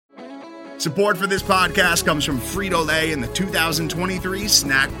Support for this podcast comes from Frito-Lay and the 2023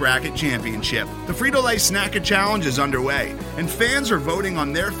 Snack Bracket Championship. The Frito-Lay Snack Challenge is underway, and fans are voting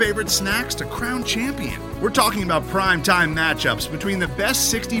on their favorite snacks to crown champion. We're talking about prime-time matchups between the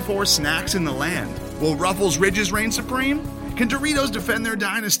best 64 snacks in the land. Will Ruffles Ridges reign supreme? Can Doritos defend their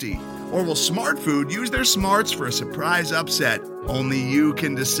dynasty? Or will Smart Food use their smarts for a surprise upset? Only you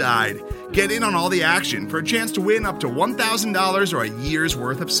can decide. Get in on all the action for a chance to win up to $1,000 or a year's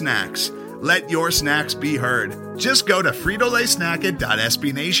worth of snacks. Let your snacks be heard. Just go to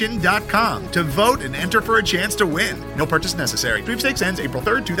fritolaysnacket.sbnation.com to vote and enter for a chance to win. No purchase necessary. Sweepstakes ends April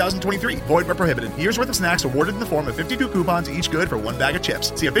 3rd, 2023. Void where prohibited. Year's worth of snacks awarded in the form of 52 coupons, each good for one bag of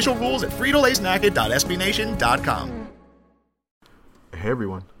chips. See official rules at fritolaysnacket.sbnation.com. Hey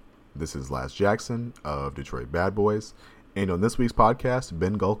everyone, this is Laz Jackson of Detroit Bad Boys, and on this week's podcast,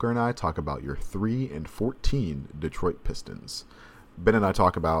 Ben Gulker and I talk about your 3-14 Detroit Pistons. Ben and I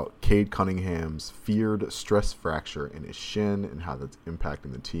talk about Cade Cunningham's feared stress fracture in his shin and how that's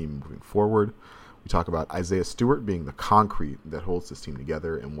impacting the team moving forward. We talk about Isaiah Stewart being the concrete that holds this team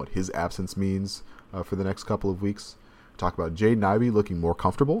together and what his absence means for the next couple of weeks. We talk about Jaden Ivey looking more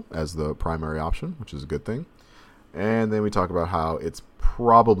comfortable as the primary option, which is a good thing. And then we talk about how it's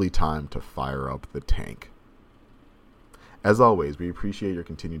probably time to fire up the tank. As always, we appreciate your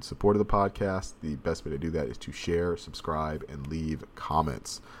continued support of the podcast. The best way to do that is to share, subscribe, and leave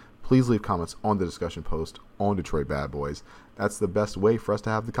comments. Please leave comments on the discussion post on Detroit Bad Boys. That's the best way for us to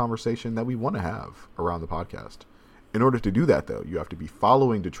have the conversation that we want to have around the podcast. In order to do that, though, you have to be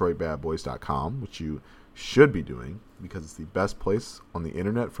following DetroitBadBoys.com, which you should be doing because it's the best place on the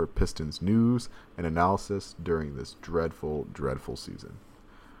internet for Pistons news and analysis during this dreadful, dreadful season.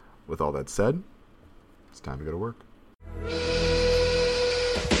 With all that said, it's time to go to work.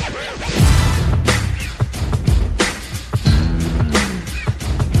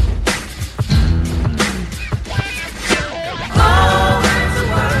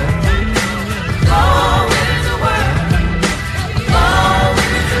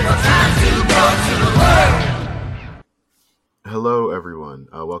 Hello, everyone.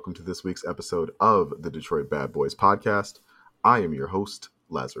 Welcome to this week's episode of the Detroit Bad Boys podcast. I am your host,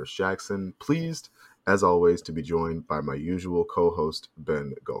 Lazarus Jackson. Pleased, as always, to be joined by my usual co-host,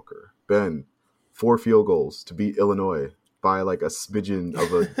 Ben Gulker. Ben, 4 field goals to beat Illinois by like a smidgen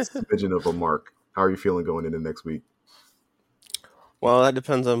of a mark. How are you feeling going into next week? Well, that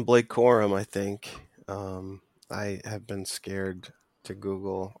depends on Blake Corum, I think. I have been scared to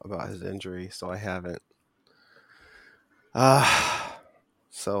Google about his injury, so I haven't.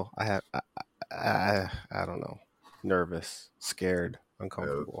 So I don't know. Nervous, scared,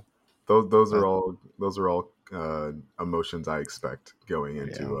 uncomfortable. Those are all emotions I expect going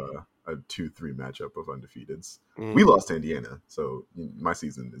into a 2-3 matchup of undefeateds. We lost to Indiana, so my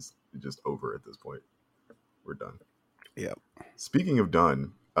season is just over at this point. We're done. Yep. Speaking of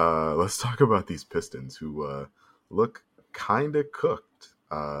done, let's talk about these Pistons who look kind of cooked.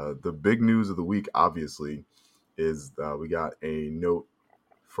 The big news of the week, obviously, is we got a note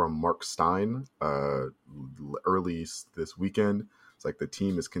from Mark Stein early this weekend. It's like the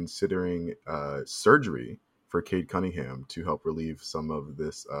team is considering surgery for Cade Cunningham to help relieve some of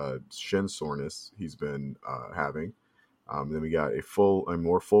this shin soreness he's been having. Then we got a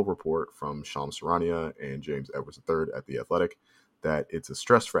more full report from Shams Charania and James Edwards III at The Athletic that it's a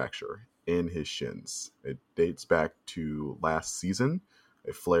stress fracture in his shins. It dates back to last season.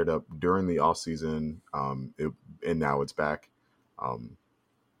 It flared up during the offseason, and now it's back.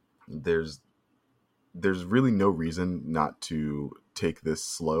 There's really no reason not to take this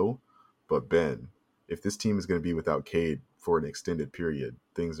slow. But, Ben, if this team is going to be without Cade for an extended period,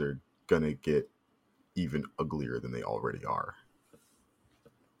 things are going to get even uglier than they already are.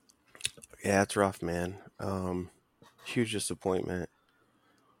 Yeah, it's rough, man. Huge disappointment.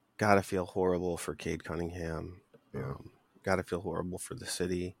 Gotta feel horrible for Cade Cunningham. Yeah. Gotta feel horrible for the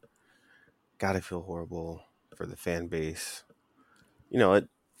city. Gotta feel horrible for the fan base. You know,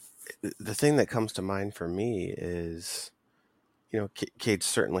 the thing that comes to mind for me is, Cade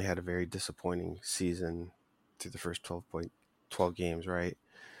certainly had a very disappointing season through the first 12 games, right?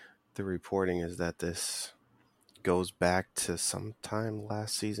 The reporting is that this goes back to sometime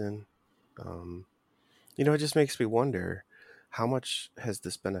last season. It just makes me wonder, how much has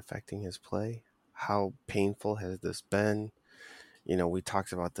this been affecting his play? How painful has this been? We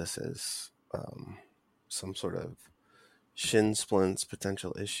talked about this as some sort of shin splints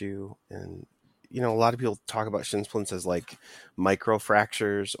potential issue. And, a lot of people talk about shin splints as like micro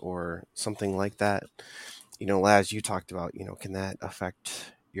fractures or something like that. Laz, you talked about, can that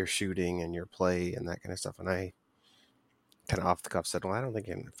affect your shooting and your play and that kind of stuff? And I kind of off the cuff said, well, I don't think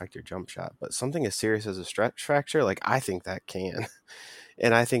it can affect your jump shot, but something as serious as a stretch fracture, like I think that can.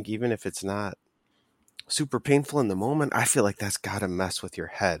 And I think even if it's not super painful in the moment, I feel like that's got to mess with your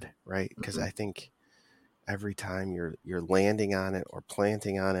head, right? Because I think every time you're landing on it or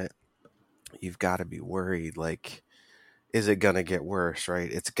planting on it, you've got to be worried, like, is it going to get worse,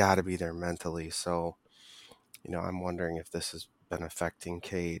 right? It's got to be there mentally. So, I'm wondering if this has been affecting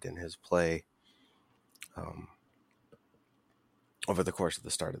Cade and his play over the course of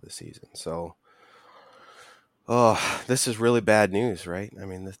the start of the season. So, this is really bad news, right? I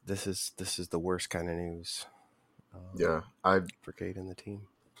mean, this is the worst kind of news. Yeah, for Cade and the team.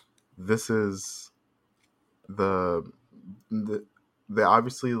 This is they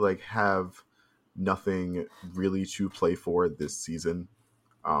obviously like have nothing really to play for this season.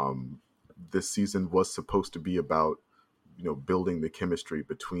 This season was supposed to be about building the chemistry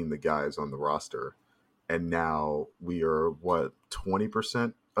between the guys on the roster, and now we are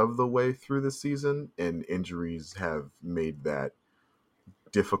 20% of the way through the season, and injuries have made that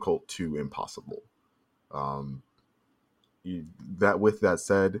difficult to impossible. With that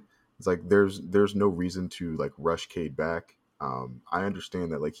said, it's like there's no reason to like rush Cade back. I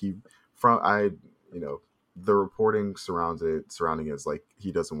understand that like the reporting surrounding it is like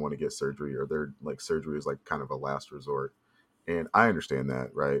he doesn't want to get surgery, or they're like surgery is like kind of a last resort, and I understand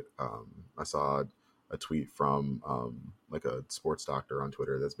that, right? I saw a tweet from like a sports doctor on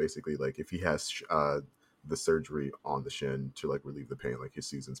Twitter that's basically like if he has the surgery on the shin to like relieve the pain, like his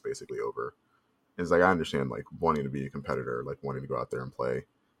season's basically over. It's like I understand like wanting to be a competitor, like wanting to go out there and play,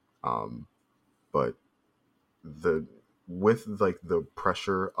 but with like the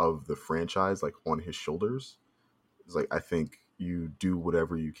pressure of the franchise like on his shoulders, it's like I think you do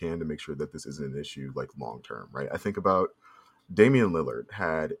whatever you can to make sure that this isn't an issue like long term, right? I think about Damian Lillard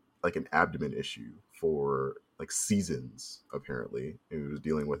had like an abdomen issue for like seasons apparently, and he was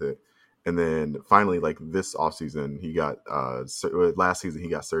dealing with it. And then finally, like this offseason, he got last season he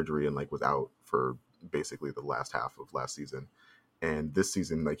got surgery and like was out for basically the last half of last season. And this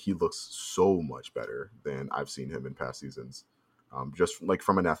season, like he looks so much better than I've seen him in past seasons. Just like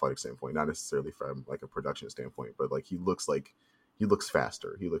from an athletic standpoint, not necessarily from like a production standpoint, but like he looks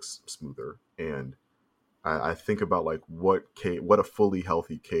faster, he looks smoother. And I think about like what a fully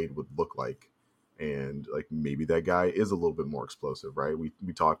healthy Cade would look like, and like maybe that guy is a little bit more explosive, right? We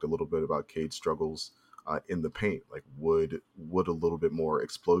talked a little bit about Cade's struggles in the paint. Like would a little bit more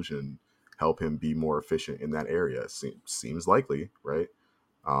explosion help him be more efficient in that area? Seems likely, right?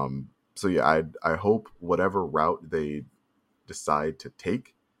 So yeah, I hope whatever route they decide to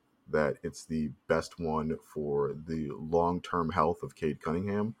take, that it's the best one for the long-term health of Cade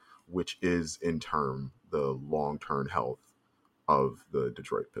Cunningham, which is in turn the long-term health of the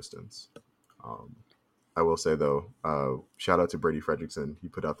Detroit Pistons. I will say though, shout out to Brady Fredrickson. He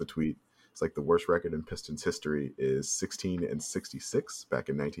put out the tweet. It's like the worst record in Pistons history is 16-66 back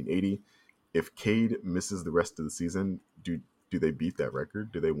in 1980. If Cade misses the rest of the season, do they beat that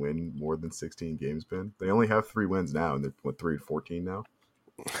record? Do they win more than 16 games, Ben? They only have 3 wins now, and they're 3-14 now.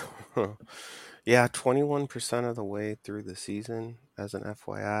 Yeah, 21% of the way through the season as an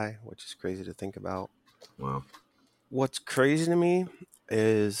FYI, which is crazy to think about. Wow. What's crazy to me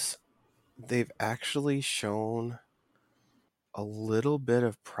is they've actually shown a little bit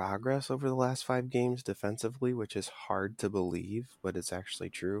of progress over the last 5 games defensively, which is hard to believe, but it's actually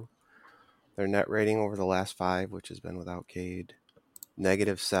true. Their net rating over the last 5, which has been without Cade,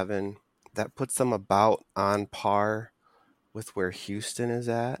 -7. That puts them about on par with where Houston is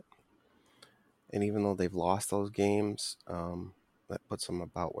at. And even though they've lost those games, that puts them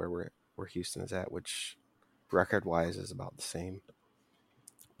about where Houston is at, which record-wise is about the same.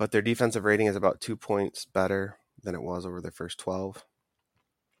 But their defensive rating is about 2 points better than it was over their first 12.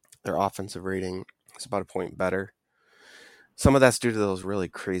 Their offensive rating is about a point better. Some of that's due to those really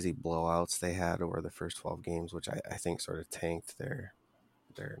crazy blowouts they had over the first 12 games, which I think sort of tanked their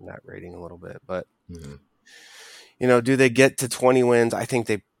net rating a little bit. But, do they get to 20 wins? I think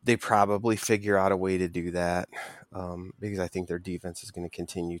they probably figure out a way to do that because I think their defense is going to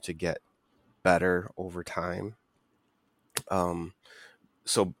continue to get better over time.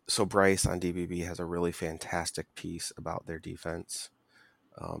 So Bryce on DBB has a really fantastic piece about their defense.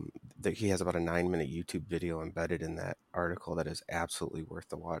 He has about a 9-minute YouTube video embedded in that article that is absolutely worth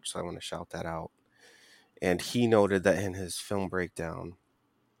the watch. So I want to shout that out. And he noted that in his film breakdown,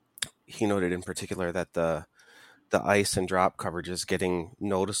 he noted in particular that the ice and drop coverage is getting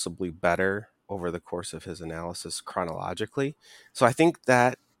noticeably better over the course of his analysis chronologically. So I think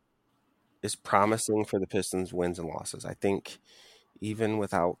that is promising for the Pistons' wins and losses. I think even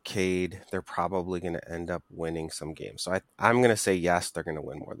without Cade, they're probably going to end up winning some games. So I'm going to say yes, they're going to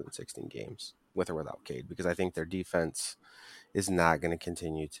win more than 16 games with or without Cade, because I think their defense is not going to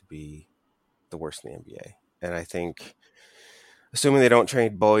continue to be the worst in the NBA. And I think, assuming they don't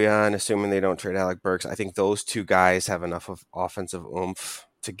trade Bojan, assuming they don't trade Alec Burks, I think those two guys have enough of offensive oomph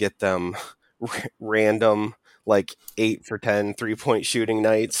to get them random, like 8 for 10 3-point shooting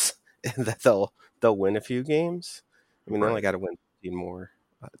nights, and that they'll win a few games. I mean, they only got to win 15 more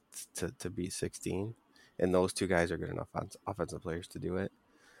to beat 16, and those two guys are good enough offensive players to do it.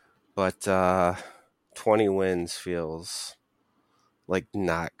 But 20 wins feels like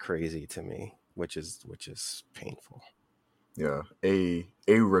not crazy to me, which is painful. Yeah, a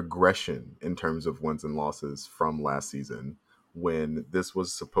regression in terms of wins and losses from last season, when this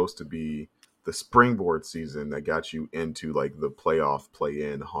was supposed to be the springboard season that got you into like the playoff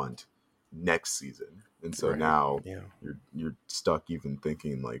play-in hunt next season. And so now you're stuck even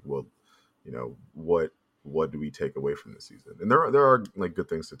thinking like, well, what do we take away from this season? And there are like good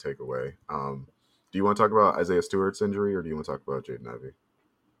things to take away. Do you want to talk about Isaiah Stewart's injury, or do you want to talk about Jaden Ivey?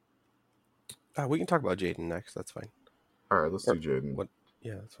 We can talk about Jaden next. That's fine. All right, let's do Jaden. What?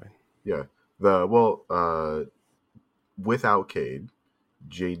 Yeah, that's fine. Yeah. Without Cade,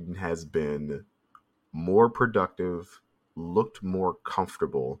 Jaden has been more productive, looked more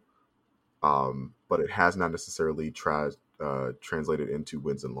comfortable, but it has not necessarily translated into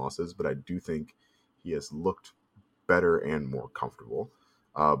wins and losses. But I do think he has looked better and more comfortable.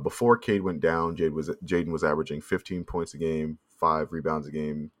 Before Cade went down, Jaden was averaging 15 points a game, 5 rebounds a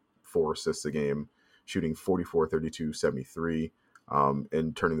game, 4 assists a game, shooting 44, 32, 73,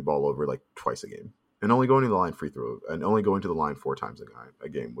 and turning the ball over like twice a game, and only going to the line 4 times a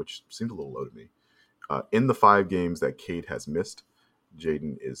game, which seemed a little low to me. In the 5 games that Cade has missed,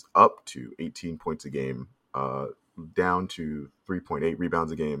 Jaden is up to 18 points a game, down to 3.8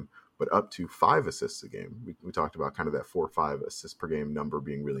 rebounds a game, but up to 5 assists a game. We talked about kind of that 4 or 5 assists per game number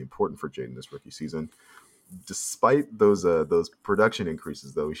being really important for Jaden this rookie season. Despite those production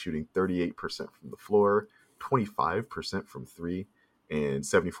increases, though, he's shooting 38% from the floor, 25% from 3, and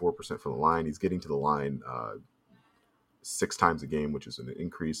 74% from the line. He's getting to the line 6 times a game, which is an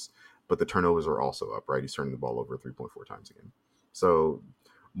increase, but the turnovers are also up, right? He's turning the ball over 3.4 times a game. So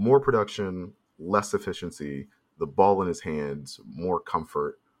more production, less efficiency, the ball in his hands, more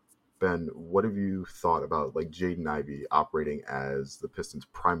comfort. Ben, what have you thought about like Jaden Ivey operating as the Pistons'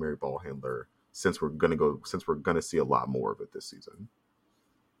 primary ball handler, since we're gonna see a lot more of it this season?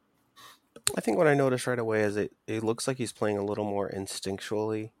 I think what I noticed right away is it looks like he's playing a little more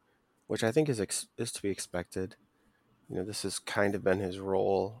instinctually, which I think is to be expected. This has kind of been his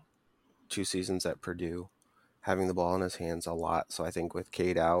role 2 seasons at Purdue, having the ball in his hands a lot. So I think with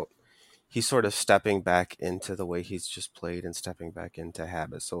Cade out, he's sort of stepping back into the way he's just played and stepping back into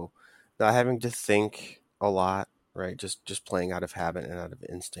habit. So not having to think a lot, right? Just playing out of habit and out of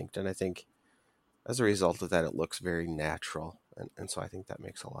instinct. And I think as a result of that, it looks very natural. And so I think that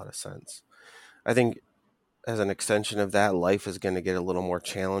makes a lot of sense. I think as an extension of that, life is going to get a little more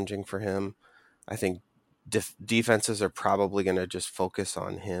challenging for him. I think defenses are probably going to just focus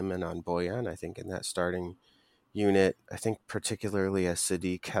on him and on Bojan. I think in that starting unit, I think particularly as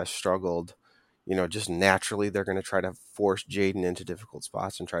Sadiq has struggled, just naturally they're going to try to force Jaden into difficult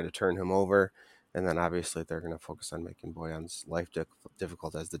spots and try to turn him over. And then obviously they're going to focus on making Bojan's life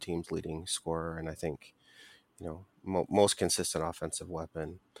difficult as the team's leading scorer. And I think, most consistent offensive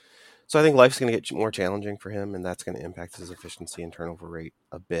weapon. So I think life's going to get more challenging for him, and that's going to impact his efficiency and turnover rate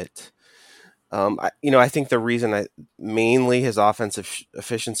a bit. I think the reason mainly his offensive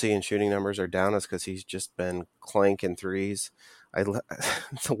efficiency and shooting numbers are down is because he's just been clanking threes. The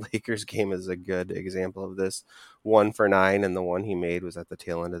Lakers game is a good example of this. 1 for 9, and the one he made was at the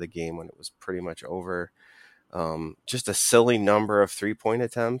tail end of the game when it was pretty much over. Just a silly number of 3-point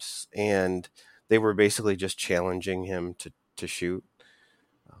attempts, and they were basically just challenging him to shoot.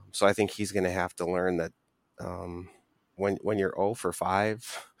 So I think he's going to have to learn that when you're 0 for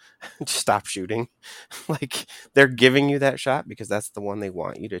 5, just stop shooting. Like, they're giving you that shot because that's the one they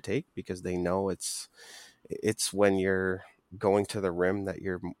want you to take, because they know it's when you're going to the rim that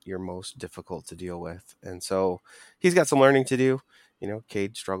you're most difficult to deal with. And so he's got some learning to do.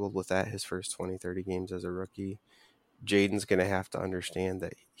 Cade struggled with that his first 20, 30 games as a rookie. Jaden's going to have to understand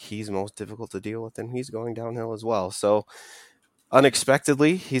that he's most difficult to deal with, and he's going downhill as well. So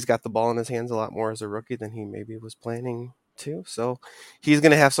unexpectedly, he's got the ball in his hands a lot more as a rookie than he maybe was planning to. So he's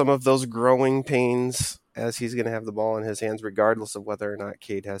going to have some of those growing pains as he's going to have the ball in his hands, regardless of whether or not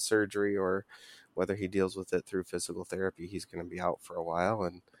Cade has surgery or whether he deals with it through physical therapy. He's going to be out for a while,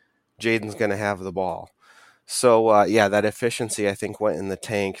 and Jaden's going to have the ball. So, yeah, that efficiency, I think, went in the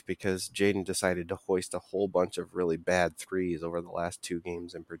tank because Jaden decided to hoist a whole bunch of really bad threes over the last 2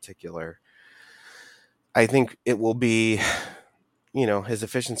 games in particular. I think it will be, his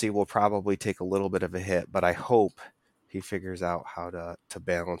efficiency will probably take a little bit of a hit, but I hope he figures out how to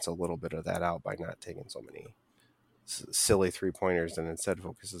balance a little bit of that out by not taking so many silly 3-pointers and instead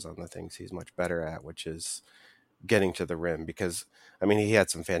focuses on the things he's much better at, which is getting to the rim. Because he had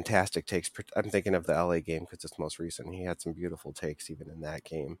some fantastic takes. I'm thinking of the LA game because it's most recent. He had some beautiful takes even in that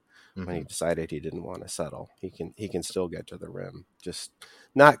game when he decided he didn't want to settle. He can still get to the rim, just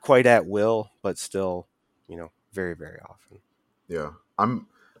not quite at will, but still, very, very often. Yeah, I'm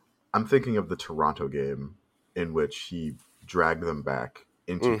thinking of the Toronto game in which he dragged them back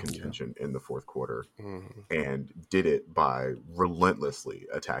into contention in the fourth quarter and did it by relentlessly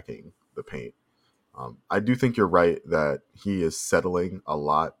attacking the paint. I do think you're right that he is settling a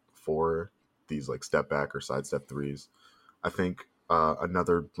lot for these like step back or sidestep threes. I think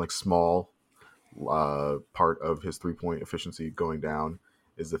another like small part of his 3-point efficiency going down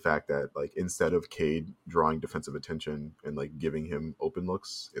is the fact that like instead of Cade drawing defensive attention and like giving him open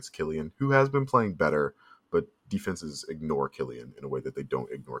looks, it's Killian who has been playing better, but defenses ignore Killian in a way that they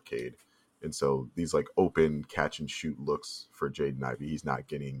don't ignore Cade. And so these like open catch and shoot looks for Jaden Ivey, he's not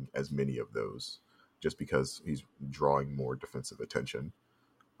getting as many of those just because he's drawing more defensive attention.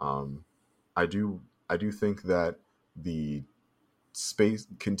 Um, I do think that the space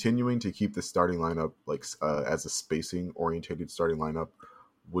continuing to keep the starting lineup like as a spacing orientated starting lineup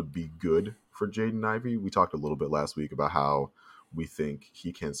would be good for Jaden Ivey. We talked a little bit last week about how we think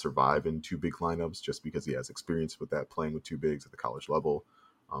he can survive in 2 big lineups just because he has experience with that, playing with 2 bigs at the college level.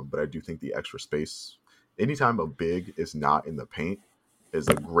 But I do think the extra space, anytime a big is not in the paint, is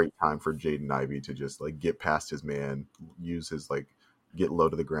a great time for Jaden Ivey to just like get past his man, use his like get low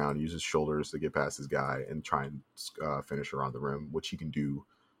to the ground, use his shoulders to get past his guy, and try and finish around the rim, which he can do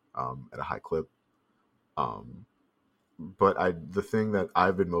at a high clip. But the thing that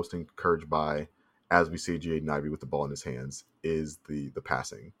I've been most encouraged by as we see Jaden Ivey with the ball in his hands is the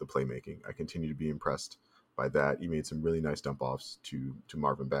passing, the playmaking. I continue to be impressed by that. He made some really nice dump offs to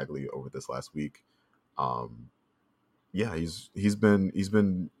Marvin Bagley over this last week. Yeah, he's been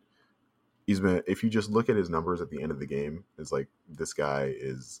if you just look at his numbers at the end of the game, it's like this guy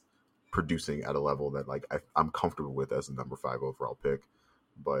is producing at a level that like I'm comfortable with as a number 5 overall pick.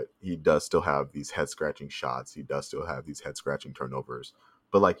 But he does still have these head scratching shots. He does still have these head scratching turnovers.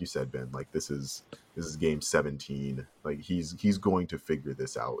 But like you said, Ben, like this is game 17. Like he's going to figure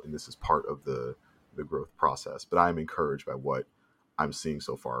this out, and this is part of the growth process. But I'm encouraged by what I'm seeing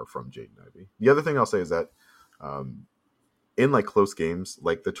so far from Jaden Ivey. The other thing I'll say is that in like close games,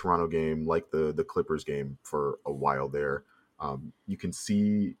 like the Toronto game, like the Clippers game for a while there, you can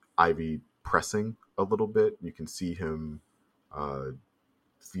see Ivey pressing a little bit. You can see him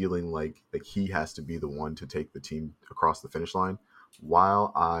feeling like he has to be the one to take the team across the finish line.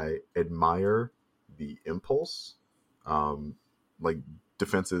 While I admire the impulse, like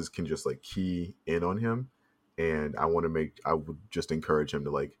defenses can just like key in on him, and I would just encourage him to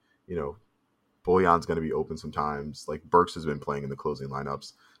like, Boyan's going to be open sometimes. Like Burks has been playing in the closing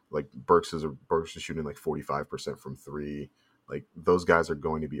lineups. Like Burks is shooting like 45% from 3. Like those guys are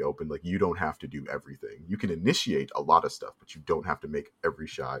going to be open. Like you don't have to do everything. You can initiate a lot of stuff, but you don't have to make every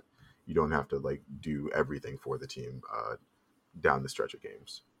shot. You don't have to like do everything for the team down the stretch of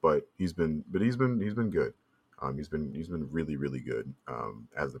games. But he's been good. He's been really, really good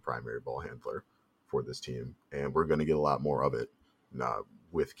as the primary ball handler for this team, and we're going to get a lot more of it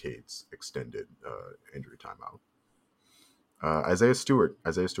with Cade's extended injury timeout. Isaiah Stewart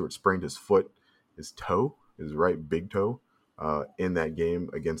sprained his foot, his right big toe, in that game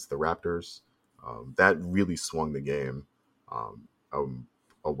against the Raptors. That really swung the game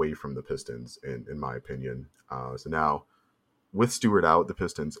away from the Pistons, in my opinion. So now, with Stewart out, the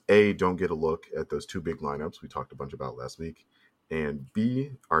Pistons, A, don't get a look at those 2 big lineups we talked a bunch about last week, and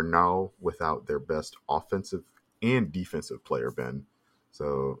B, are now without their best offensive and defensive player, Ben.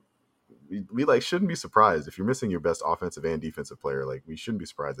 So we like shouldn't be surprised if you're missing your best offensive and defensive player. Like we shouldn't be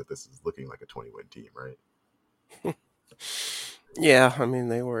surprised that this is looking like a 20-win team, right? Yeah,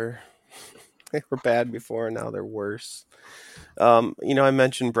 they were bad before, and now they're worse. I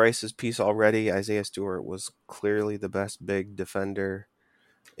mentioned Bryce's piece already. Isaiah Stewart was clearly the best big defender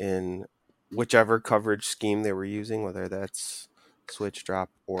in whichever coverage scheme they were using, whether that's switch, drop,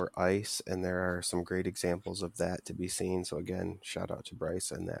 or ice, and there are some great examples of that to be seen. So again, shout out to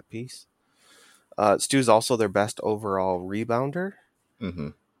Bryce and that piece. Stu's also their best overall rebounder. Mm-hmm.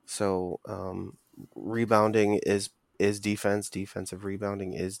 So rebounding is defense. Defensive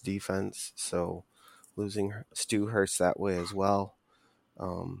rebounding is defense. So losing Stu hurts that way as well.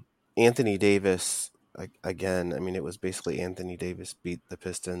 Anthony Davis, again, I mean, it was basically Anthony Davis beat the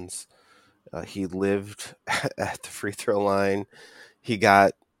Pistons. He lived at the free throw line. He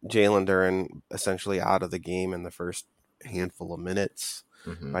got Jalen Duren essentially out of the game in the first handful of minutes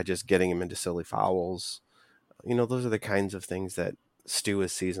by just getting him into silly fouls. Those are the kinds of things that Stu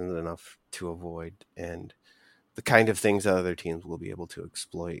is seasoned enough to avoid, and the kind of things that other teams will be able to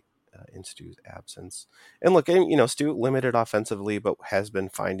exploit in Stu's absence. And look, Stu limited offensively, but has been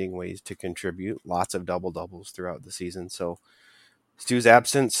finding ways to contribute. Lots of double-doubles throughout the season. So Stu's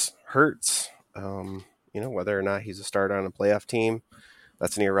absence hurts. Whether or not he's a starter on a playoff team,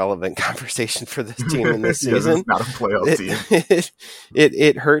 that's an irrelevant conversation for this team in this season. It's not a playoff team.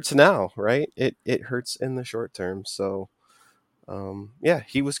 It hurts now, right? It hurts in the short term. So,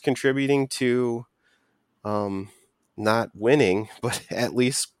 he was contributing to not winning, but at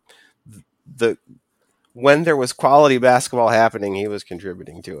least when there was quality basketball happening, he was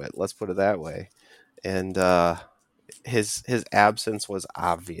contributing to it. Let's put it that way. And his absence was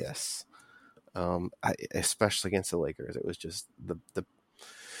obvious, especially against the Lakers. It was just the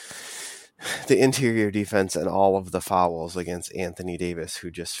interior defense and all of the fouls against Anthony Davis,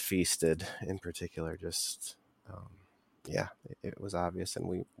 who just feasted in particular. Just it was obvious,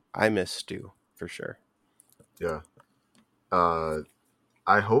 and I miss Stu for sure. Yeah.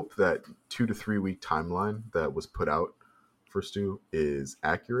 I hope that 2 to 3 week timeline that was put out for Stu is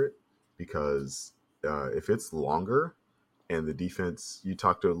accurate, because if it's longer and the defense, you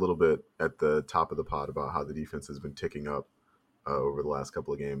talked a little bit at the top of the pod about how the defense has been ticking up over the last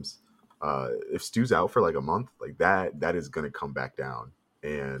couple of games. If Stu's out for like a month, like that is going to come back down.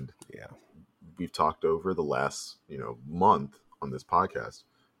 And we've talked over the last month on this podcast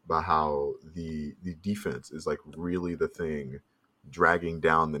about how the defense is like really the thing dragging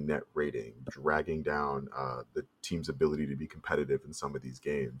down the net rating, dragging down the team's ability to be competitive in some of these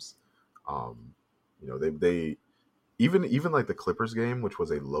games. They even like the Clippers game, which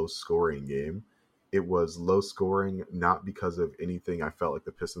was a low scoring game. It was low scoring not because of anything I felt like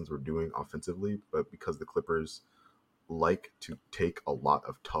the Pistons were doing offensively, but because the Clippers like to take a lot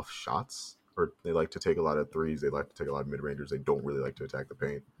of tough shots, or they like to take a lot of threes. They like to take a lot of mid-rangers. They don't really like to attack the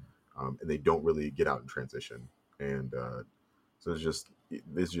paint, and they don't really get out in transition. And so it's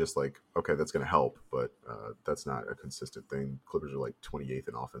just like, okay, that's going to help, but that's not a consistent thing. Clippers are like 28th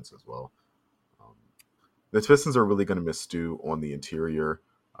in offense as well. The Pistons are really going to miss Stu on the interior.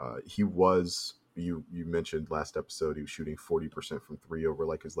 He was, you mentioned last episode, he was shooting 40% from three over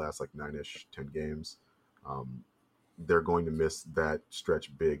like his last like 9-ish, 10 games. They're going to miss that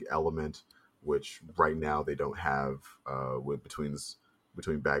stretch big element, which right now they don't have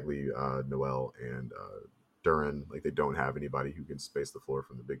between Bagley, Noel, and Duren. Like, they don't have anybody who can space the floor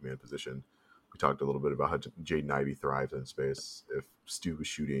from the big man position. We talked a little bit about how Jaden Ivey thrives in space. If Stu was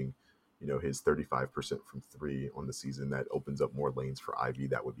shooting, his 35% from three on the season, that opens up more lanes for Ivy.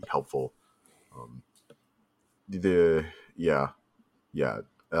 That would be helpful.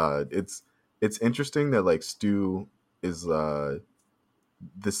 It's interesting that like Stu is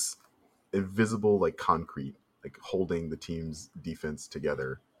this invisible like concrete, like holding the team's defense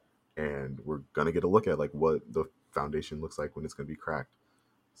together, and we're gonna get a look at like what the foundation looks like when it's gonna be cracked.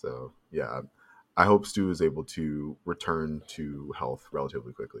 So I hope Stu is able to return to health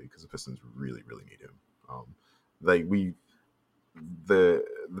relatively quickly, because the Pistons really, really need him. The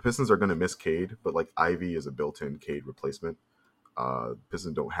Pistons are going to miss Cade, but like Ivy is a built-in Cade replacement.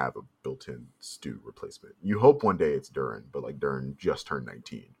 Pistons don't have a built-in Stu replacement. You hope one day it's Duren, but like Duren just turned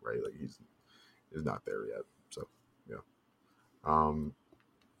 19, right? Like he's not there yet. So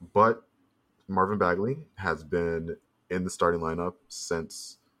but Marvin Bagley has been in the starting lineup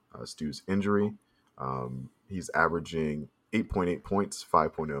since Stu's injury. He's averaging 8.8 points,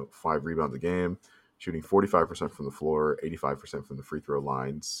 5.05 rebounds a game, shooting 45% from the floor, 85% from the free throw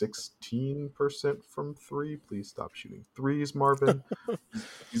line, 16% from three. Please stop shooting threes, Marvin.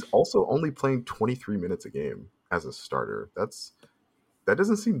 He's also only playing 23 minutes a game as a starter. That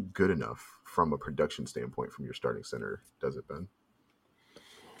doesn't seem good enough from a production standpoint from your starting center, does it, Ben?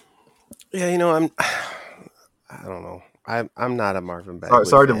 Yeah, I don't know. I'm not a Marvin Bagley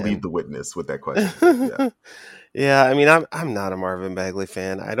Sorry fan. to lead the witness with that question. Yeah, I'm not a Marvin Bagley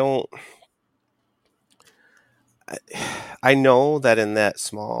fan. I know that in that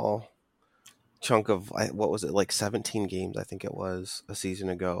small chunk of, what was it, like 17 games, I think it was, a season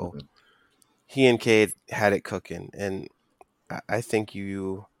ago, he and Cade had it cooking. And I think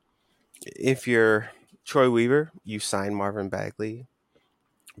if you're Troy Weaver, you sign Marvin Bagley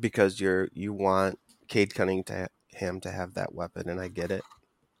because you want Cade Cunningham to have that weapon, and I get it.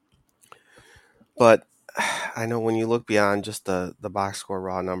 But I know when you look beyond just the box score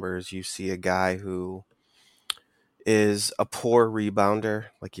raw numbers, you see a guy who is a poor rebounder.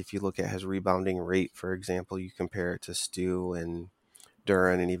 Like if you look at his rebounding rate, for example, you compare it to Stu and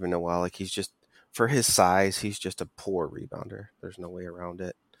Duran and even Noel, like he's just, for his size, he's just a poor rebounder. There's no way around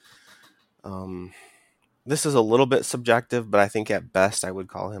it. This is a little bit subjective, but I think at best I would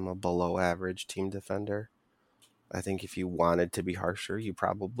call him a below average team defender. I think if you wanted to be harsher, you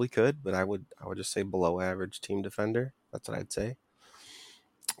probably could, but I would just say below average team defender. That's what I'd say.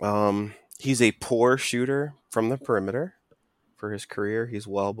 He's a poor shooter from the perimeter for his career. He's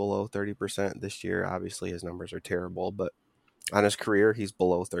well below 30% this year. Obviously, his numbers are terrible, but on his career, he's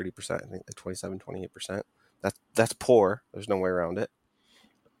below 30%. I think like 27, 28%. That's poor. There's no way around it.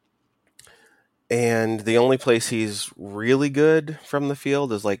 And the only place he's really good from the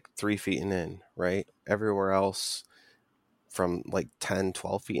field is like 3 feet and in, right? Everywhere else from like 10,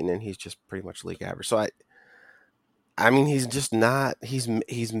 12 feet and in, he's just pretty much league average. So I mean, he's just not, he's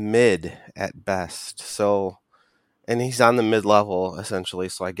mid at best. So, and he's on the mid level essentially.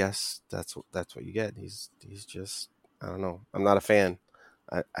 So I guess that's what you get. He's just, I don't know. I'm not a fan.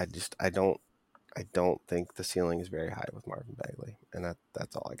 I don't think the ceiling is very high with Marvin Bagley. And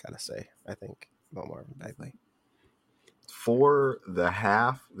that's all I got to say, I think, about Marvin Bagley. For the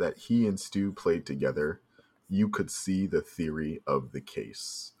half that he and Stu played together, you could see the theory of the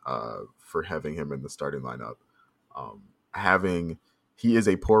case for having him in the starting lineup. He is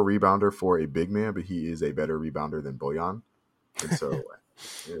a poor rebounder for a big man, but he is a better rebounder than Bojan, and so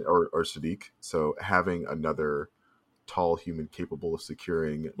or Sadiq. So having another tall human capable of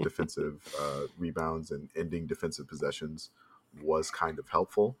securing defensive rebounds and ending defensive possessions was kind of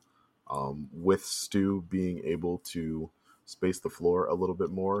helpful. With Stu being able to space the floor a little bit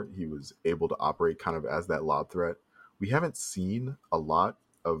more, he was able to operate kind of as that lob threat. We haven't seen a lot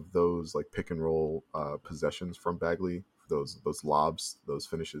of those like pick and roll possessions from Bagley, those lobs, those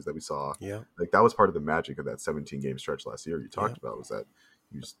finishes that we saw. Yeah, like that was part of the magic of that 17 game stretch last year you talked about, was that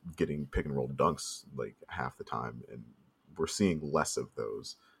he was getting pick and roll dunks like half the time, and we're seeing less of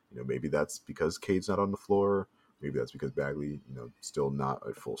those. Maybe that's because Cade's not on the floor. Maybe that's because Bagley, still not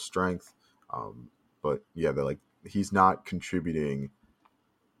at full strength. But yeah, he's not contributing.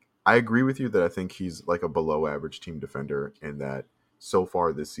 I agree with you that I think he's like a below average team defender, and that so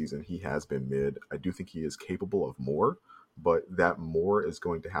far this season he has been mid. I do think he is capable of more, but that more is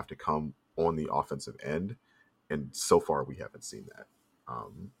going to have to come on the offensive end, and so far we haven't seen that.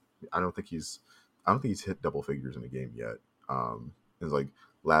 I don't think he's hit double figures in a game yet. It's like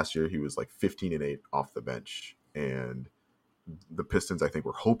last year he was like 15-8 off the bench, and the Pistons I think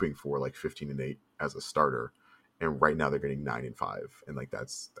were hoping for like 15-8 as a starter, and right now they're getting 9-5, and like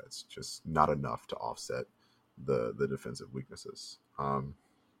that's just not enough to offset the defensive weaknesses. So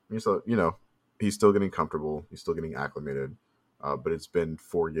he's still getting comfortable, he's still getting acclimated, but it's been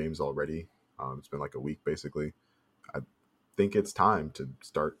 4 games already. It's been like a week basically. I think it's time to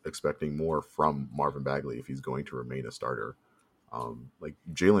start expecting more from Marvin Bagley if he's going to remain a starter. Like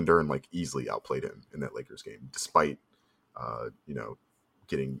Jalen Duren like easily outplayed him in that Lakers game, despite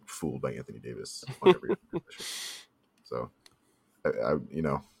getting fooled by Anthony Davis on every position. So, I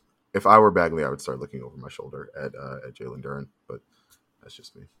if I were Bagley, I would start looking over my shoulder at Jalen Duren, but that's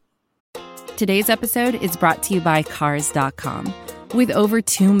just me. Today's episode is brought to you by Cars.com. With over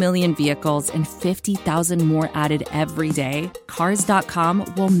 2 million vehicles and 50,000 more added every day,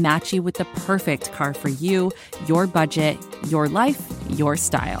 Cars.com will match you with the perfect car for you, your budget, your life, your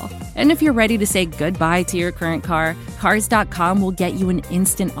style. And if you're ready to say goodbye to your current car, Cars.com will get you an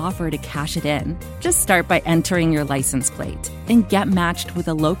instant offer to cash it in. Just start by entering your license plate and get matched with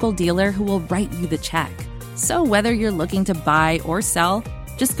a local dealer who will write you the check. So whether you're looking to buy or sell,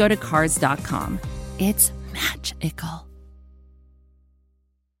 just go to Cars.com. It's magical.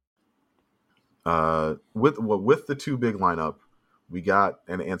 With the 2 big lineup, we got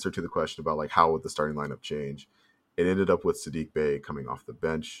an answer to the question about like how would the starting lineup change. It ended up with Sadiq Bey coming off the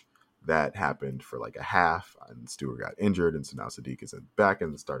bench. That happened for like a half, and Stewart got injured, and so now Sadiq is back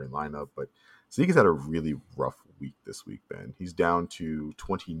in the starting lineup. But Sadiq has had a really rough week this week, Ben. He's down to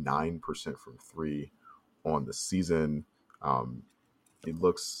 29% from 3 on the season. He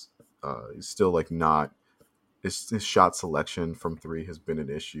looks he's still like not his shot selection from 3 has been an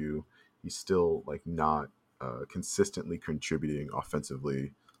issue. He's still like not consistently contributing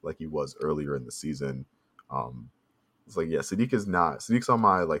offensively like he was earlier in the season. It's like, yeah, Sadiq's on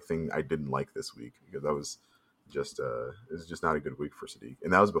my like thing I didn't like this week, because that was just it's just not a good week for Sadiq,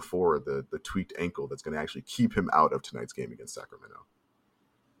 and that was before the tweaked ankle that's going to actually keep him out of tonight's game against Sacramento.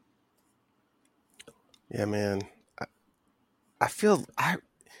 Yeah, man. I feel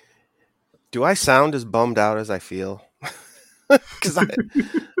Do I sound as bummed out as I feel? Because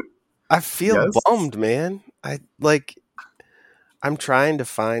I feel Yes. bummed, man. I'm trying to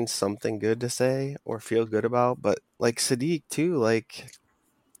find something good to say or feel good about, but like Sadiq too, like,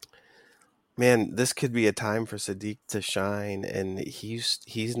 man, this could be a time for Sadiq to shine, and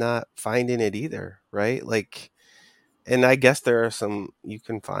he's not finding it either, right? Like, and I guess you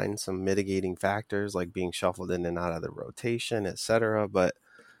can find some mitigating factors like being shuffled in and out of the rotation, etc. But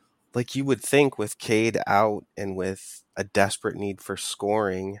like you would think with Cade out and with a desperate need for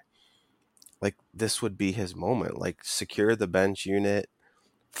scoring, like this would be his moment. Like secure the bench unit,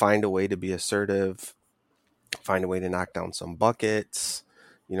 find a way to be assertive, find a way to knock down some buckets,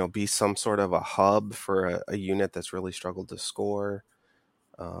 be some sort of a hub for a unit that's really struggled to score.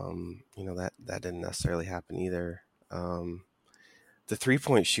 That didn't necessarily happen either. The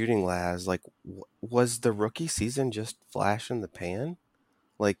 3-point shooting, Laz, like, was the rookie season just flash in the pan?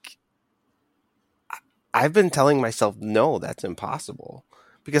 Like, I've been telling myself, no, that's impossible.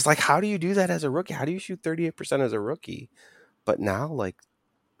 Because, like, how do you do that as a rookie? How do you shoot 38% as a rookie? But now, like,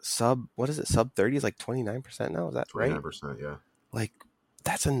 sub 30 is like 29% now. Is that right? 29%, yeah. Like,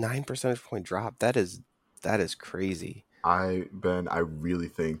 that's a 9 percentage point drop. That is crazy. I really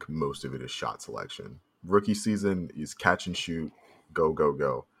think most of it is shot selection. Rookie season is catch and shoot, go, go,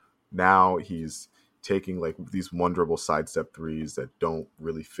 go. Now he's taking like these one dribble sidestep threes that don't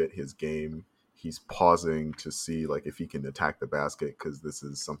really fit his game. He's pausing to see like if he can attack the basket because this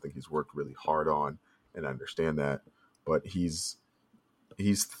is something he's worked really hard on, and I understand that. But he's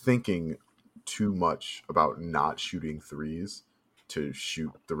thinking too much about not shooting threes to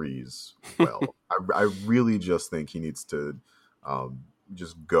shoot threes well. I really just think he needs to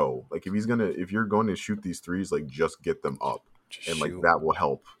just go. Like if you're going to shoot these threes, like just get them up, Just and shoot. like that will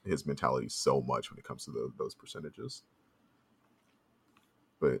help his mentality so much when it comes to those percentages.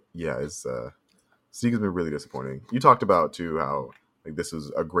 But yeah, Sieg has been really disappointing. You talked about too how like this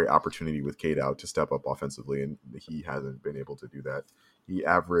is a great opportunity with Cade out to step up offensively, and he hasn't been able to do that. He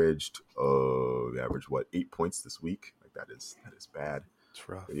averaged what 8 points this week. Like that is bad. It's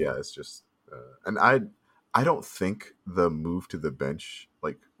rough. But yeah, it's just and I don't think the move to the bench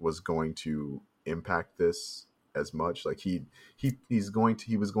like was going to impact this as much. Like he was going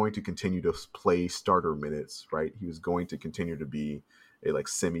to continue to play starter minutes, right? He was going to continue to be a like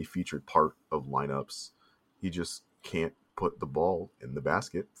semi-featured part of lineups. He just can't put the ball in the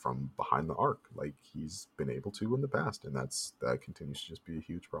basket from behind the arc like he's been able to in the past, and that continues to just be a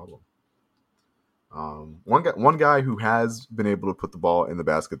huge problem. One guy who has been able to put the ball in the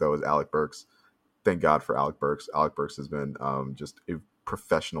basket though is Alec Burks. Thank God for Alec Burks. Alec Burks has been just a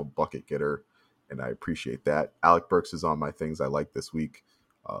professional bucket getter, and I appreciate that. Alec Burks is on my things I like this week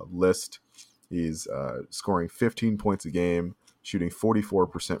list. He's scoring 15 points a game, shooting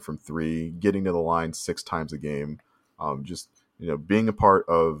 44% from three, getting to the line 6 times a game. Just being a part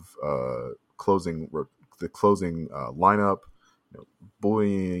of the closing lineup,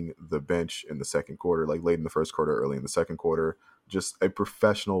 bullying the bench in the second quarter, like late in the first quarter, early in the second quarter. Just a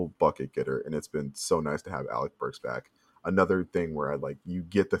professional bucket getter, and it's been so nice to have Alec Burks back. Another thing where you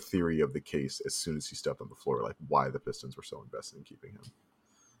get the theory of the case as soon as he stepped on the floor, like why the Pistons were so invested in keeping him.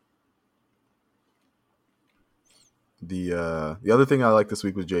 The other thing I like this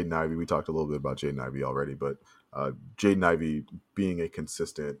week was Jaden Ivey. We talked a little bit about Jaden Ivey already, but Jaden Ivey being a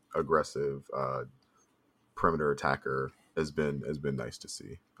consistent, aggressive perimeter attacker has been nice to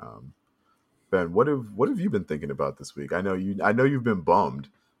see. Ben, what have you been thinking about this week? I know you've been bummed,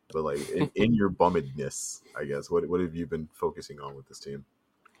 but like in your bummedness, I guess what have you been focusing on with this team?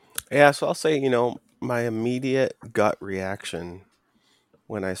 Yeah, so I'll say my immediate gut reaction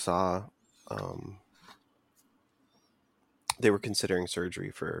when I saw they were considering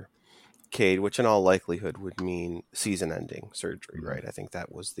surgery for Cade, which in all likelihood would mean season-ending surgery, Mm-hmm. right? I think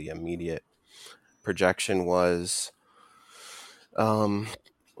that was the immediate projection was go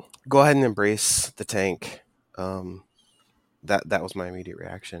ahead and embrace the tank. That was my immediate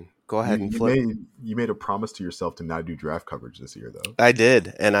reaction. Go ahead and flip. You made a promise to yourself to not do draft coverage this year, though. I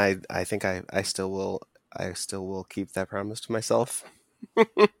did, and I think I still will. I still will keep that promise to myself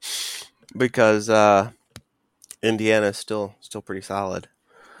because Indiana is still pretty solid.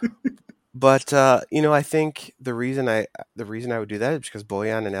 But I think the reason I would do that is because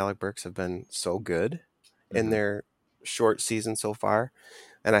Bojan and Alec Burks have been so good in their short season so far,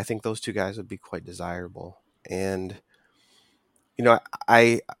 and I think those two guys would be quite desirable. And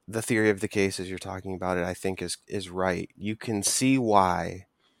the theory of the case as you're talking about it, I think is right. You can see why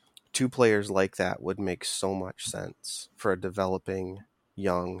 2 players like that would make so much sense for a developing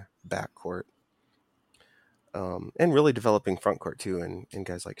young backcourt. And really developing front court too, and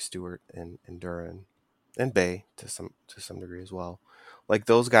guys like Stewart and Duran and Bay to some degree as well. Like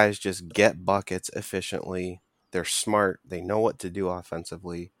those guys just get buckets efficiently. They're smart. They know what to do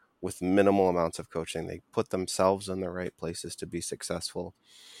offensively with minimal amounts of coaching. They put themselves in the right places to be successful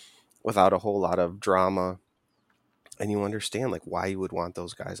without a whole lot of drama. And you understand like why you would want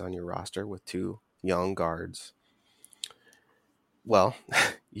those guys on your roster with two young guards. Well,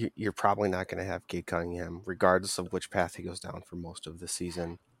 you're probably not going to have Cade Cunningham, regardless of which path he goes down for most of the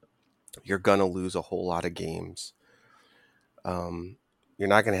season. You're going to lose a whole lot of games. You're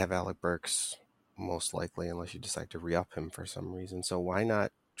not going to have Alec Burks, most likely, unless you decide to re-up him for some reason. So why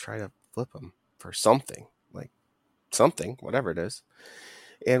not try to flip him for something, whatever it is.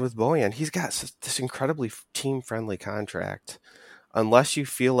 And with Bojan, he's got this incredibly team-friendly contract. Unless you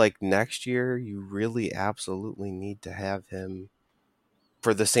feel like next year you really absolutely need to have him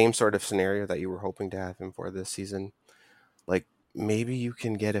for the same sort of scenario that you were hoping to have him for this season, like maybe you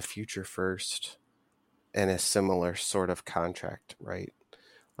can get a future first and a similar sort of contract, right?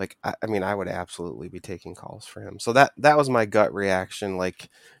 Like, I mean, I would absolutely be taking calls for him. So that was my gut reaction. Like,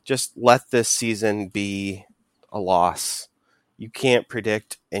 just let this season be a loss. You can't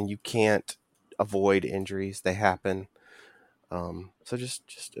predict and you can't avoid injuries. They happen. So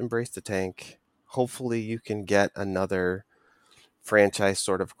just embrace the tank. Hopefully you can get another franchise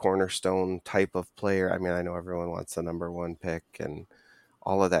sort of cornerstone type of player. I mean, I know everyone wants the number one pick and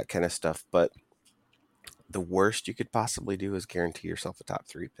all of that kind of stuff, but the worst you could possibly do is guarantee yourself a top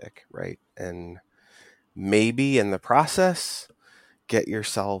 3 pick, right? And maybe in the process, get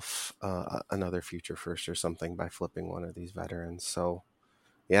yourself another future first or something by flipping one of these veterans. So,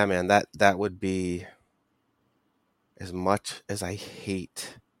 yeah, man, that would be, as much as I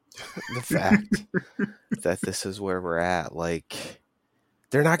hate the fact that this is where we're at, like,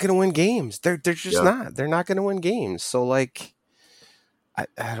 they're not going to win games. They're just not. They're not going to win games. So, like,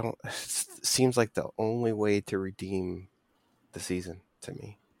 I don't. It seems like the only way to redeem the season to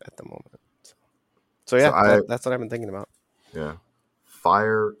me at the moment. So yeah, that's what I've been thinking about. Yeah,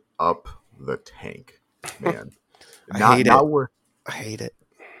 fire up the tank, man. I hate it.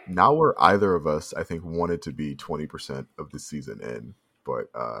 Now where either of us, I think, wanted to be 20% of the season in, but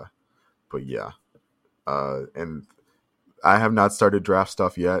yeah, and I have not started draft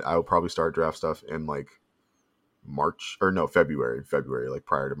stuff yet. I will probably start draft stuff in like February, like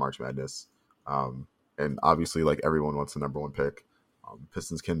prior to March Madness. And obviously, like, everyone wants the number one pick.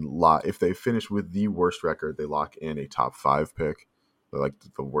 Pistons can lock, if they finish with the worst record, they lock in a top 5 pick. Like,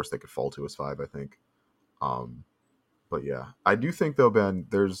 the worst they could fall to is 5, I think. But yeah, I do think though, Ben,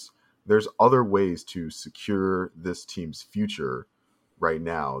 there's other ways to secure this team's future right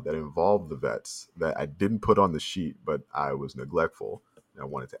now that involve the vets that I didn't put on the sheet, but I was neglectful and I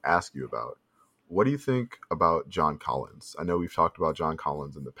wanted to ask you about. What do you think about John Collins? I know we've talked about John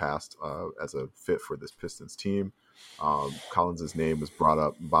Collins in the past as a fit for this Pistons team. Collins' name was brought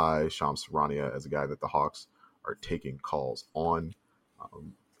up by Shams Charania as a guy that the Hawks are taking calls on.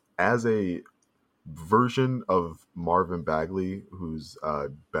 As a version of Marvin Bagley, who's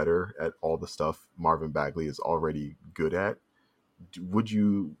better at all the stuff Marvin Bagley is already good at, what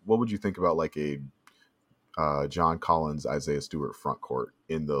would you think about like a John Collins, Isaiah Stewart front court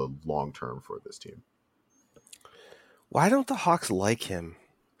in the long term for this team? Why don't the Hawks like him?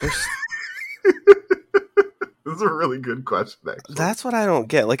 This is a really good question, actually. That's what I don't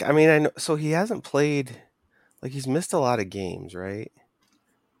get. Like, I mean, I know, so he hasn't played, like, he's missed a lot of games, right?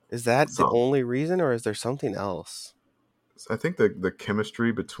 Is that the only reason, or is there something else? I think the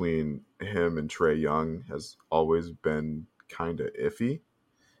chemistry between him and Trae Young has always been kind of iffy.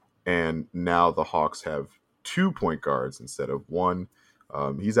 And now the Hawks have 2 point guards instead of 1.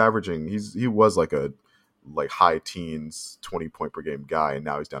 He's averaging, he was like a high teens, 20 point per game guy, and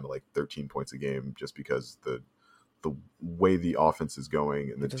now he's down to like 13 points a game just because the way the offense is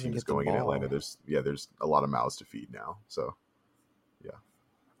going and the team is going in Atlanta. There's a lot of mouths to feed now. So yeah.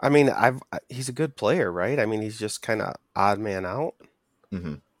 I mean, he's a good player, right? I mean, he's just kind of odd man out.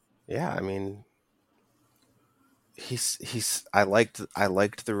 Mm-hmm. Yeah, I mean, I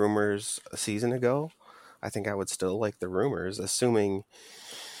liked the rumors a season ago. I think I would still like the rumors, assuming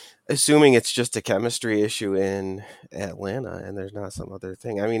it's just a chemistry issue in Atlanta and there's not some other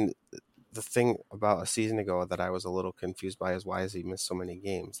thing. I mean, the thing about a season ago that I was a little confused by is why has he missed so many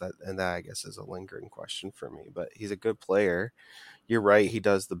games? That I guess is a lingering question for me. But he's a good player. You're right, he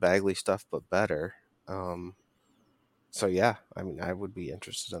does the Bagley stuff, but better. So yeah, I mean, I would be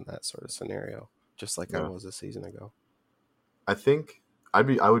interested in that sort of scenario, just like I was a season ago. I think I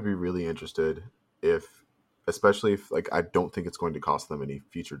would be really interested especially if, like, I don't think it's going to cost them any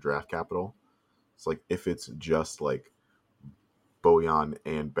future draft capital. It's like if it's just like Bojan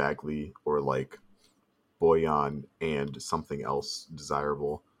and Bagley, or like Bojan and something else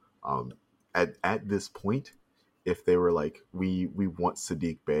desirable. At this point, if they were like, we want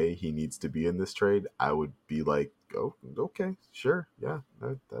Sadiq Bey, he needs to be in this trade, I would be like, oh, okay, sure, yeah,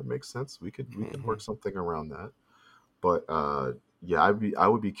 that makes sense. We could work something around that. But yeah, I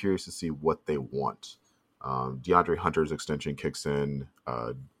would be curious to see what they want. DeAndre Hunter's extension kicks in.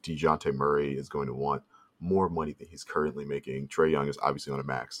 DeJounte Murray is going to want more money than he's currently making. Trae Young is obviously on a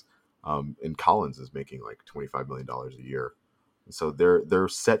max. And Collins is making like $25 million a year. And so they're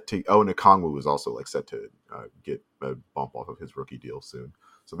set to. Oh, and Okongwu is also like set to get a bump off of his rookie deal soon.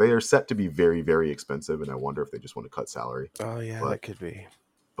 So they are set to be very, very expensive. And I wonder if they just want to cut salary. Oh yeah, that could be.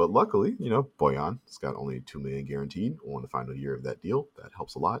 But luckily, Bojan's got only $2 million guaranteed on the final year of that deal. That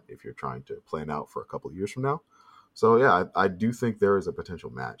helps a lot if you're trying to plan out for a couple of years from now. So yeah, I do think there is a potential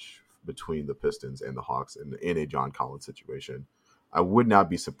match between the Pistons and the Hawks in a John Collins situation. I would not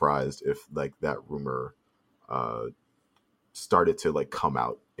be surprised if like that rumor started to like come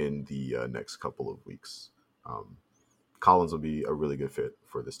out in the next couple of weeks. Collins will be a really good fit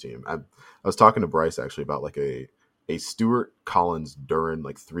for this team. I was talking to Bryce actually about like a Stewart, Collins, Duren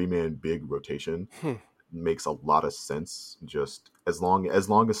like 3-man big rotation makes a lot of sense. Just as long as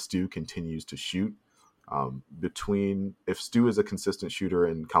Stu continues to shoot, if Stu is a consistent shooter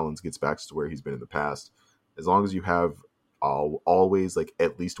and Collins gets back to where he's been in the past, as long as you have always like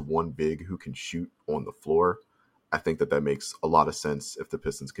at least one big who can shoot on the floor, I think that makes a lot of sense if the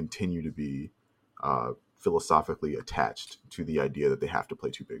Pistons continue to be philosophically attached to the idea that they have to play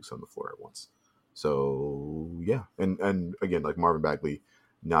two bigs on the floor at once. So yeah, and again, like Marvin Bagley,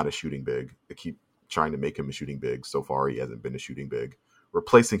 not a shooting big. They keep trying to make him a shooting big. So far, he hasn't been a shooting big.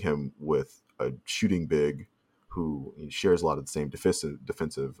 Replacing him with a shooting big who shares a lot of the same defensive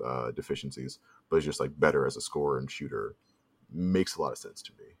deficiencies, but is just like better as a scorer and shooter, makes a lot of sense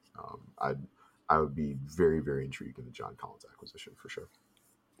to me. I would be very, very intrigued in the John Collins acquisition for sure.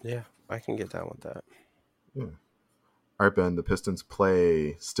 Yeah, I can get down with that. Yeah. All right, Ben, the Pistons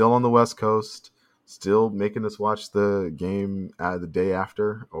play still on the West Coast, still making us watch the game the day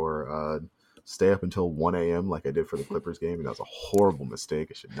after, or stay up until 1 a.m. like I did for the Clippers game, and that was a horrible mistake.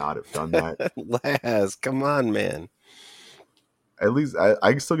 I should not have done that. Laz, come on, man. At least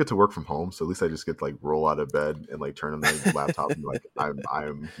I still get to work from home, so at least I just get to like roll out of bed and like turn on the laptop and like I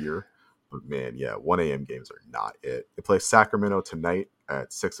am here. But man, yeah, 1 a.m. games are not it. They play Sacramento tonight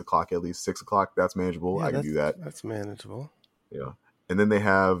at 6 o'clock, at least 6 o'clock. That's manageable. Yeah, I can do that. That's manageable. Yeah. And then they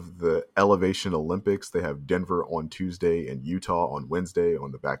have the Elevation Olympics. They have Denver on Tuesday and Utah on Wednesday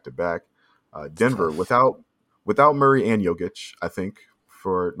on the back-to-back. Denver without Murray and Jokic, I think.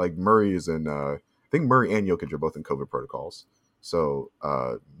 For like Murray is in I think Murray and Jokic are both in COVID protocols. So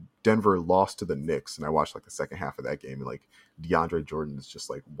Denver lost to the Knicks, and I watched like the second half of that game, and like DeAndre Jordan is just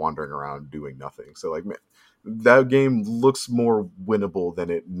like wandering around doing nothing. So like, man, that game looks more winnable than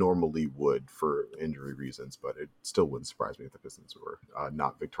it normally would for injury reasons, but it still wouldn't surprise me if the Pistons were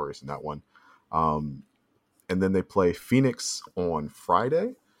not victorious in that one. And then they play Phoenix on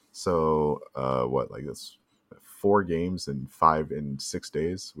Friday. So that's 4 games in 5 and 6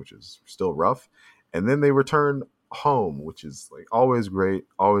 days, which is still rough. And then they return home, which is like always great,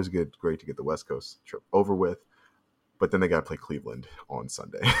 great to get the West Coast trip over with. But then they got to play Cleveland on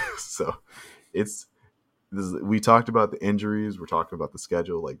Sunday. So we talked about the injuries, we're talking about the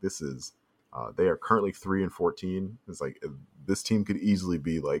schedule. Like this is they are currently 3-14. It's like this team could easily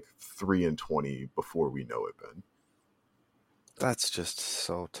be like 3-20 before we know it, Ben. That's just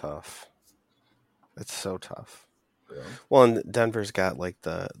so tough. It's so tough. Yeah. Well, and Denver's got like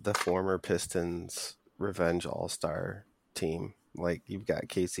the former Pistons revenge all-star team. Like you've got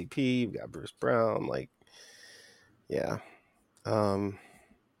KCP, you've got Bruce Brown, like yeah.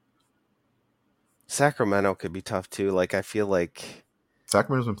 Sacramento could be tough too. Like I feel like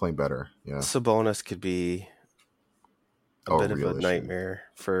Sacramento's been playing better. Yeah. Sabonis could be a bit of a issue. nightmare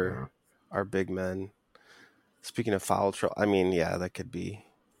for our big men. Speaking of foul trouble, I mean, yeah, that could be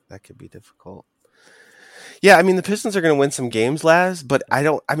difficult. Yeah, I mean the Pistons are going to win some games, Laz, but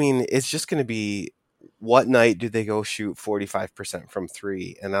it's just going to be what night do they go shoot 45% from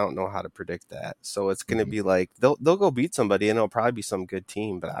 3, and I don't know how to predict that. So it's going to be like they'll go beat somebody, and it'll probably be some good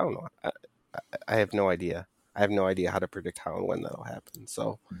team, but I don't know. I have no idea. I have no idea how to predict how and when that'll happen.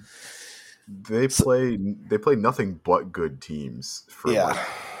 So they play nothing but good teams for like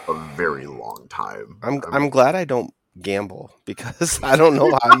a very long time. I'm glad I don't gamble because I don't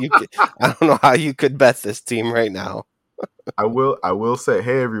know how you could bet this team right now. I will say,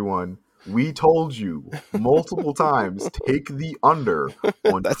 hey everyone, We told you multiple times, take the under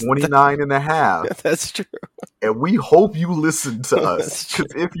on That's 29.5. that's true. And we hope you listened to us. That's true.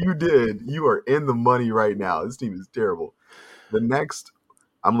 Because if you did, you are in the money right now. This team is terrible.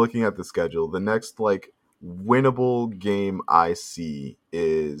 I'm looking at the schedule. The next winnable game I see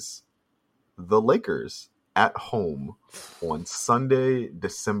is the Lakers at home on Sunday,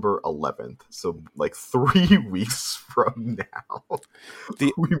 December 11th. So 3 weeks from now,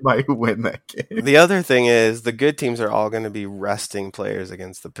 we might win that game. The other thing is the good teams are all going to be resting players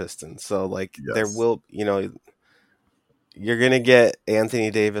against the Pistons. So there will, you're going to get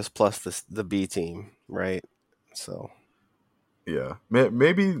Anthony Davis plus the B team, right? So yeah,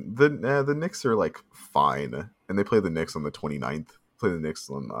 maybe the Knicks are fine, and they play the Knicks on the 29th. Play the Knicks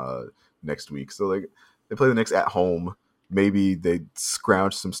on next week. So they play the Knicks at home. Maybe they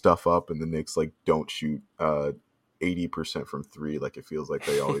scrounge some stuff up, and the Knicks don't shoot 80% from three, like it feels like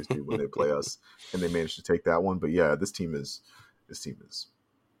they always do when they play us, and they manage to take that one. But yeah, this team is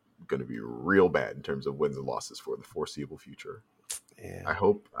going to be real bad in terms of wins and losses for the foreseeable future. Yeah.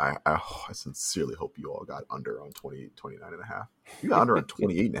 I sincerely hope you all got under on 29.5. You got under on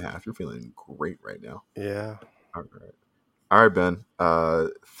 28.5. You're feeling great right now. Yeah. All right, Ben.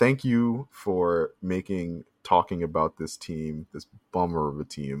 Thank you for making talking about this team, this bummer of a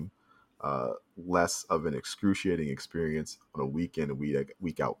team, less of an excruciating experience on a week in,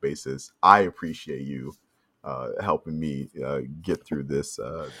 week out basis. I appreciate you helping me get through this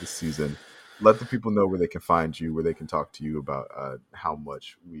season. Let the people know where they can find you, where they can talk to you about how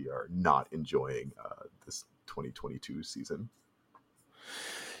much we are not enjoying this 2022 season.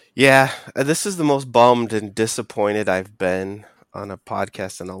 Yeah, this is the most bummed and disappointed I've been on a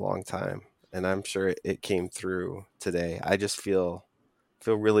podcast in a long time, and I'm sure it came through today. I just feel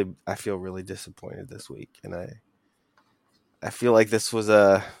really disappointed this week, and I feel like this was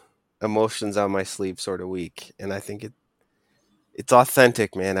a emotions on my sleeve sort of week, and I think it's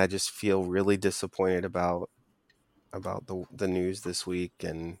authentic, man. I just feel really disappointed about the news this week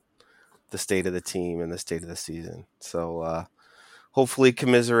and the state of the team and the state of the season. So hopefully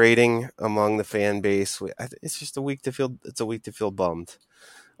commiserating among the fan base. It's just a week to feel bummed.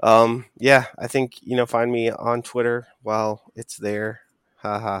 Yeah, I think, find me on Twitter while it's there.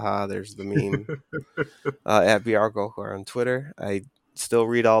 Ha ha ha. There's the meme. At BRGolker on Twitter. I still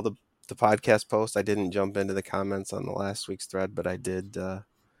read all the podcast posts. I didn't jump into the comments on the last week's thread, but I did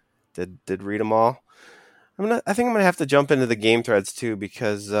read them all. I think I'm gonna have to jump into the game threads too,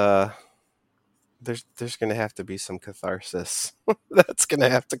 because there's gonna have to be some catharsis that's gonna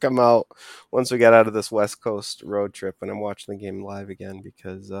have to come out once we get out of this West Coast road trip and I'm watching the game live again,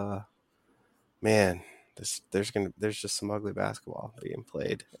 because man, there's just some ugly basketball being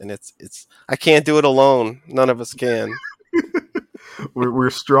played, and it's I can't do it alone. None of us can. We're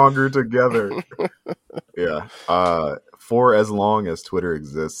stronger together. Yeah. For as long as Twitter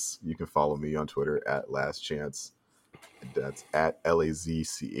exists, you can follow me on Twitter at Last Chance. That's at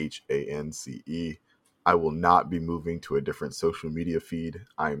LAZCHANCE. I will not be moving to a different social media feed.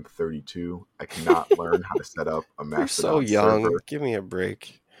 I am 32. I cannot learn how to set up a Mastodon You're so young. server. Give me a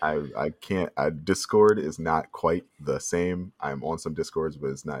break. I can't. Discord is not quite the same. I'm on some Discords, but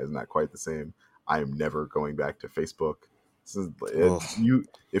it's not quite the same. I am never going back to Facebook.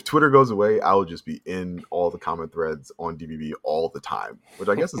 If Twitter goes away, I will just be in all the comment threads on DBB all the time, which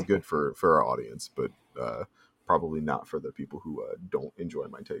I guess is good for our audience, but probably not for the people who don't enjoy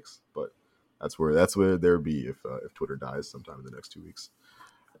my takes. But that's where there be if Twitter dies sometime in the next 2 weeks.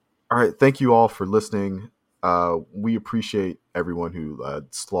 All right, thank you all for listening. We appreciate everyone who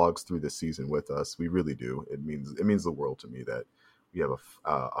slogs through this season with us. We really do. It means the world to me that we have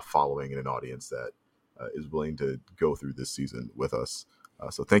a following and an audience that is willing to go through this season with us.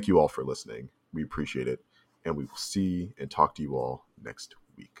 So thank you all for listening. We appreciate it. And we will see and talk to you all next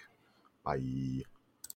week. Bye.